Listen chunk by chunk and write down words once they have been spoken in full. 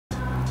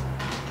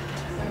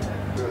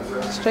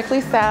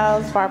Strictly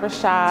Sal's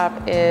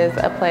Barbershop is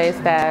a place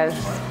that's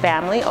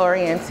family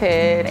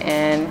oriented,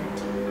 and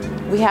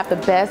we have the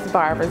best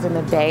barbers in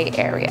the Bay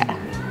Area.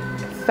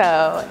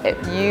 So if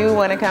you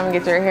want to come and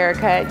get your hair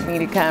cut, you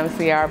need to come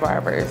see our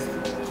barbers.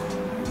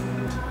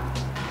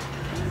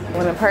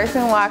 When a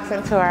person walks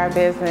into our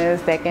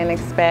business, they can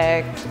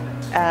expect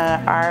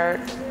our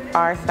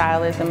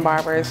stylists and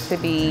barbers to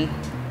be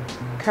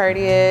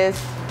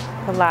courteous,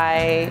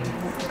 polite,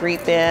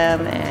 greet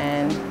them,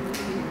 and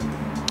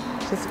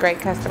just great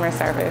customer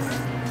service.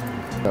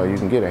 You know, you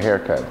can get a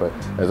haircut, but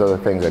there's other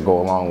things that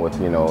go along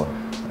with, you know,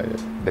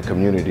 the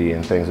community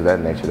and things of that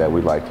nature that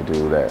we like to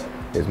do that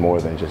is more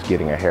than just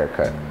getting a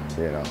haircut,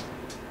 you know.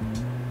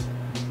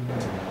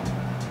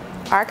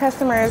 Our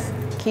customers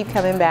keep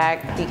coming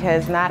back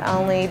because not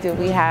only do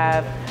we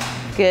have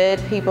good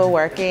people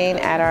working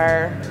at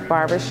our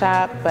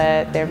barbershop,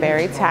 but they're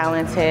very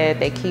talented.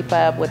 They keep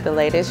up with the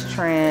latest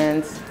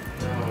trends.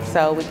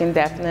 So we can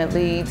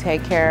definitely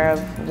take care of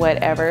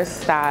whatever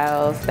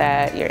styles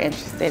that you're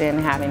interested in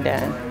having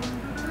done.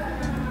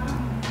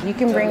 You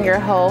can bring your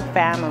whole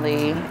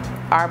family.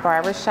 Our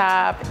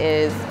barbershop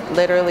is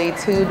literally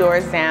 2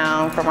 doors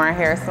down from our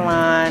hair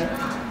salon.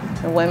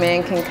 The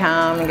women can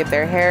come and get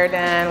their hair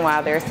done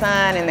while their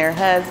son and their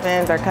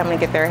husbands are coming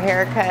to get their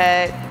hair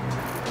cut.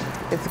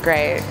 It's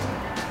great.